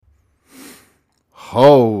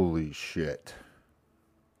Holy shit.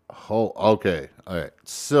 Okay. All right.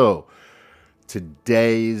 So,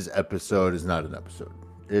 today's episode is not an episode.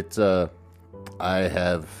 It's I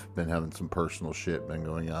have been having some personal shit been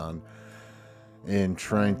going on and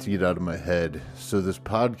trying to get out of my head. So this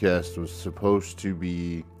podcast was supposed to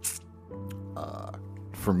be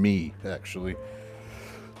for me actually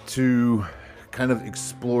to kind of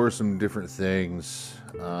explore some different things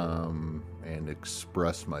and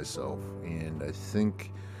express myself, and I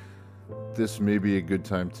think this may be a good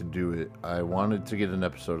time to do it. I wanted to get an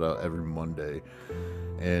episode out every Monday,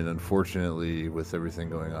 and unfortunately with everything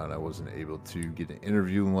going on I wasn't able to get an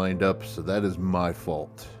interview lined up, so that is my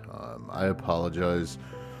fault. I apologize.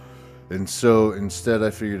 And so instead I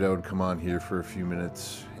figured I would come on here for a few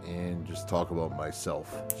minutes and just talk about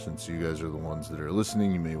myself. Since you guys are the ones that are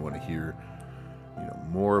listening, you may want to hear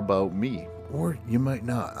more about me, or you might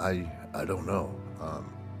not. I don't know.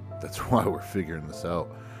 That's why we're figuring this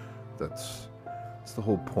out. That's the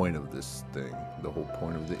whole point of this thing. The whole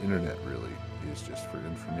point of the internet really is just for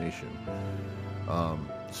information.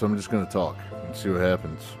 So I'm just going to talk and see what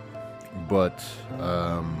happens. But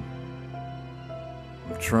I'm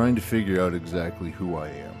trying to figure out exactly who I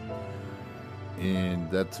am.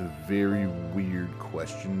 And that's a very weird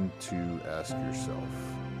question to ask yourself.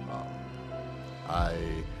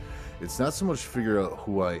 It's not so much figure out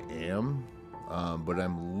who I am, but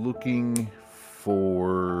I'm looking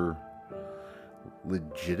for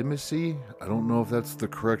legitimacy. I don't know if that's the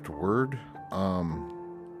correct word. I'm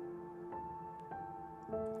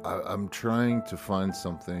trying to find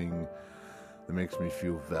something that makes me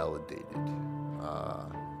feel validated.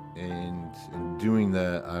 And in doing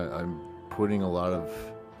that, I'm putting a lot of,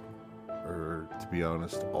 or to be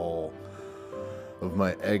honest, all of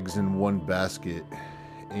my eggs in one basket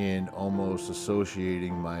and almost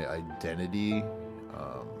associating my identity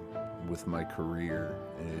with my career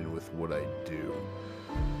and with what I do.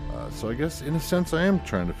 So I guess in a sense I am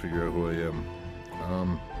trying to figure out who I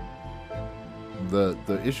am.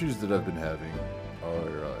 The issues that I've been having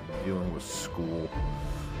are dealing with school.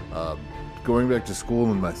 Going back to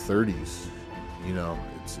school in my 30s,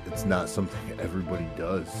 it's not something everybody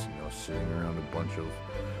does. Sitting around a bunch of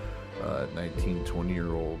 19,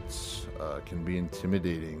 20-year-olds can be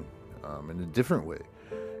intimidating in a different way.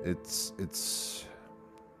 It's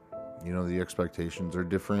the expectations are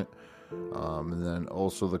different, and then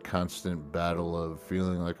also the constant battle of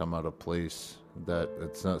feeling like I'm out of place. That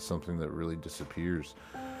it's not something that really disappears.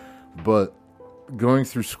 But going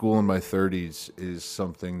through school in my 30s is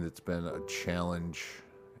something that's been a challenge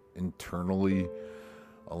internally,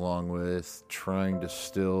 along with trying to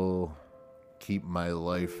still keep my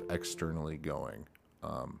life externally going.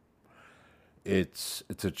 It's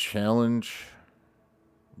a challenge,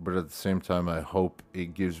 but at the same time I hope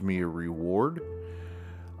it gives me a reward.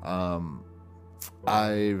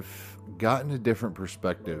 I've gotten a different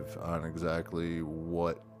perspective on exactly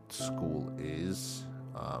what school is,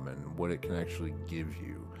 and what it can actually give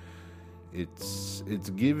you. It's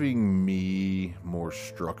giving me more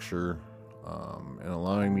structure, and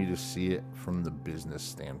allowing me to see it from the business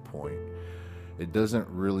standpoint. It doesn't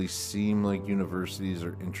really seem like universities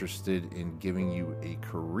are interested in giving you a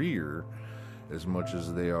career as much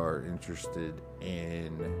as they are interested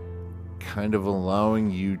in kind of allowing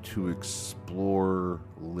you to explore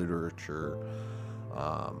literature,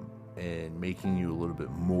 and making you a little bit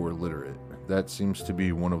more literate. That seems to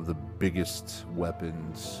be one of the biggest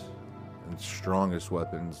weapons and strongest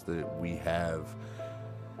weapons that we have,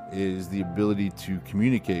 is the ability to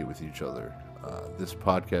communicate with each other. This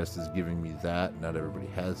podcast is giving me that. Not everybody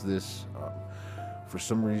has this. For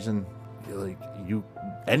some reason,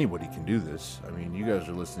 anybody can do this. I mean, you guys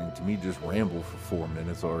are listening to me just ramble for 4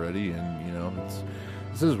 minutes already, and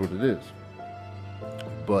this is what it is.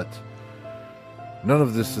 But none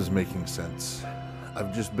of this is making sense.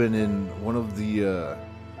 I've just been in one of the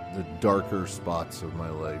darker spots of my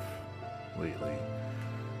life lately,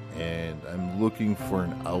 and I'm looking for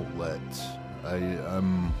an outlet.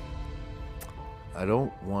 I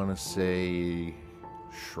don't want to say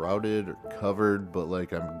shrouded or covered, but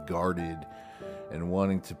I'm guarded and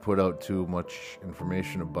wanting to put out too much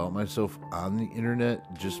information about myself on the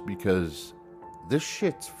internet, just because this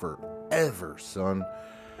shit's forever, son.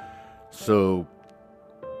 So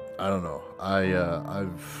I don't know.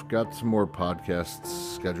 I've got some more podcasts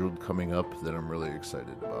scheduled coming up that I'm really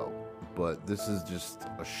excited about, but this is just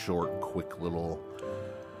a short, quick little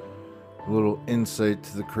insight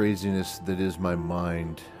to the craziness that is my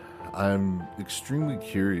mind. I'm extremely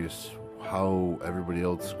curious how everybody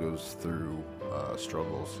else goes through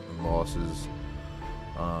struggles and losses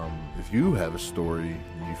If you have a story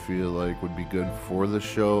you feel like would be good for the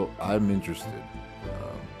show, I'm interested.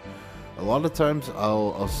 A lot of times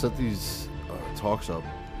I'll set these talks up,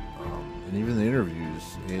 and even the interviews,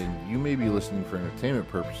 and you may be listening for entertainment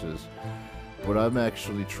purposes, but I'm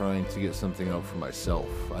actually trying to get something out for myself.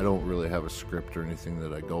 I don't really have a script or anything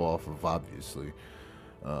that I go off of, obviously.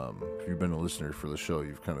 If you've been a listener for the show,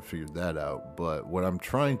 you've kind of figured that out. But what I'm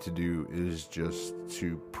trying to do is just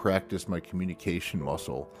to practice my communication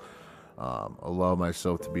muscle, allow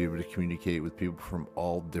myself to be able to communicate with people from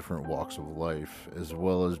all different walks of life, as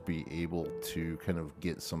well as be able to kind of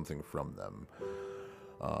get something from them.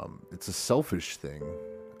 It's a selfish thing.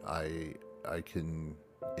 I can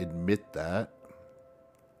admit that,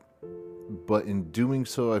 but in doing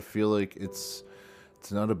so, I feel like it's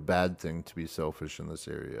not a bad thing to be selfish in this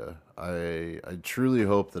area. I truly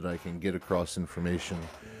hope that I can get across information,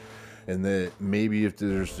 and that maybe if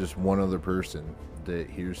there's just one other person that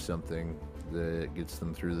hears something that gets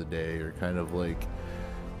them through the day, or kind of like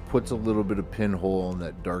puts a little bit of pinhole in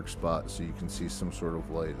that dark spot so you can see some sort of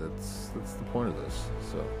light. That's the point of this.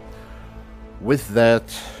 So with that,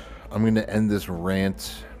 I'm going to end this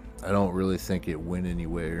rant. I don't really think it went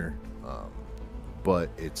anywhere, but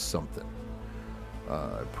it's something.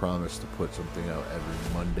 I promise to put something out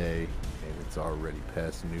every Monday, and it's already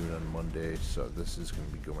past noon on Monday, so this is going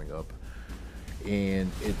to be going up. And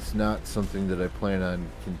it's not something that I plan on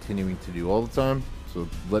continuing to do all the time, so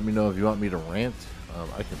let me know if you want me to rant.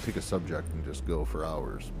 I can pick a subject and just go for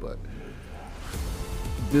hours, but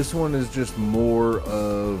this one is just more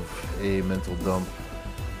of a mental dump,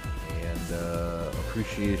 and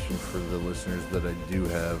appreciation for the listeners that I do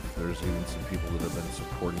have. There's even some people that have been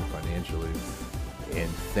supporting financially, and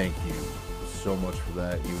thank you so much for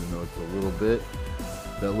that, even though it's a little bit.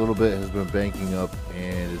 That little bit has been banking up,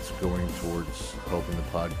 and it's going towards helping the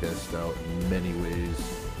podcast out in many ways.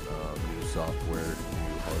 New software,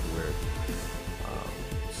 new hardware.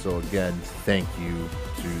 So again, thank you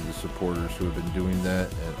to the supporters who have been doing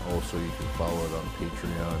that, and also you can follow it on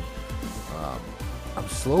Patreon. I'm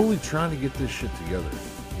slowly trying to get this shit together.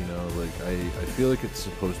 You know, like I feel like it's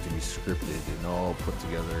supposed to be scripted and all put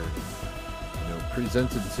together, you know,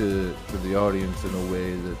 presented to the audience in a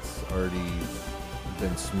way that's already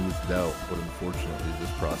been smoothed out. But unfortunately, this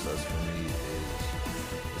process for me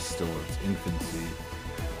is still in its infancy,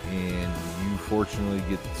 and you fortunately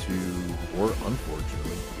get to, or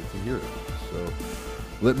unfortunately, get to hear it. So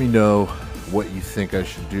let me know what you think I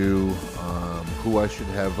should do, who I should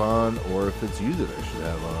have on, or if it's you that I should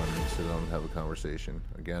have on and sit down and have a conversation.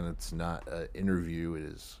 Again, it's not an interview, it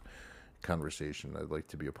is conversation. I'd like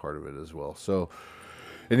to be a part of it as well. So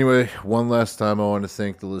anyway, one last time, I want to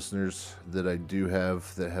thank the listeners that I do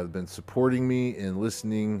have that have been supporting me and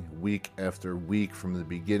listening week after week from the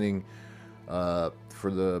beginning.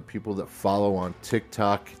 For the people that follow on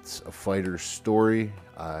TikTok, it's A Fighter's Story.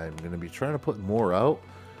 I'm going to be trying to put more out.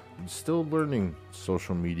 I'm still learning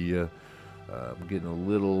social media. I'm getting a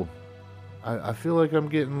little... I feel like I'm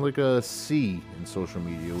getting like a C in social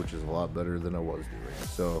media, which is a lot better than I was doing.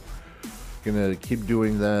 So, going to keep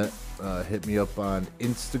doing that. Hit me up on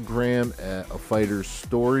Instagram at A Fighter's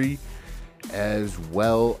Story, as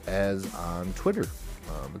well as on Twitter.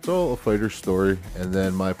 It's all A Fighter's Story. And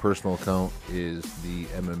then my personal account is the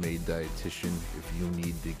MMA Dietitian. If you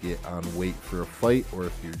need to get on weight for a fight, or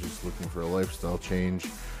if you're just looking for a lifestyle change,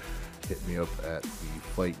 hit me up at the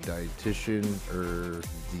Fight Dietitian or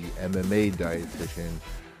the MMA Dietitian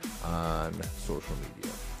on social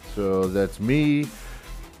media. So that's me.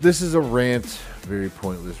 This is a rant, very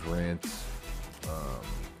pointless rant.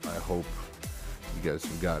 I hope you guys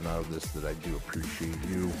have gotten out of this that I do appreciate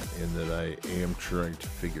you, and that I am trying to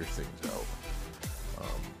figure things out.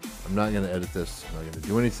 I'm not going to edit this. I'm not going to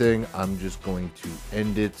do anything. I'm just going to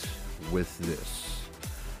end it with this.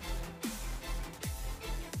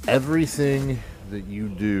 Everything that you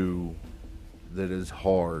do that is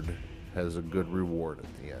hard has a good reward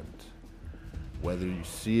at the end. Whether you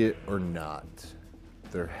see it or not,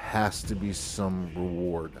 there has to be some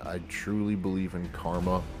reward. I truly believe in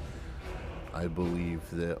karma. I believe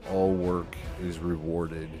that all work is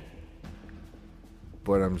rewarded.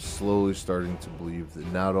 But I'm slowly starting to believe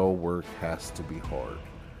that not all work has to be hard.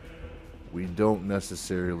 We don't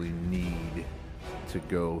necessarily need to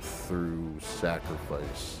go through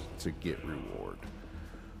sacrifice to get reward.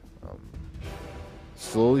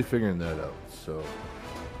 Slowly figuring that out. So,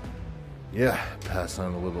 yeah, pass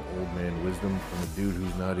on a little old man wisdom from a dude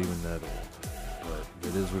who's not even that old. But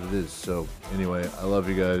it is what it is. So, anyway, I love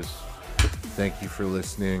you guys. Thank you for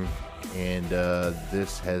listening. And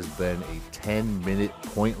this has been a 10-minute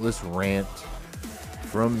pointless rant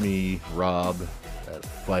from me, Rob, at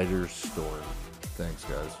fighter's story. Thanks,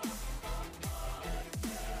 guys.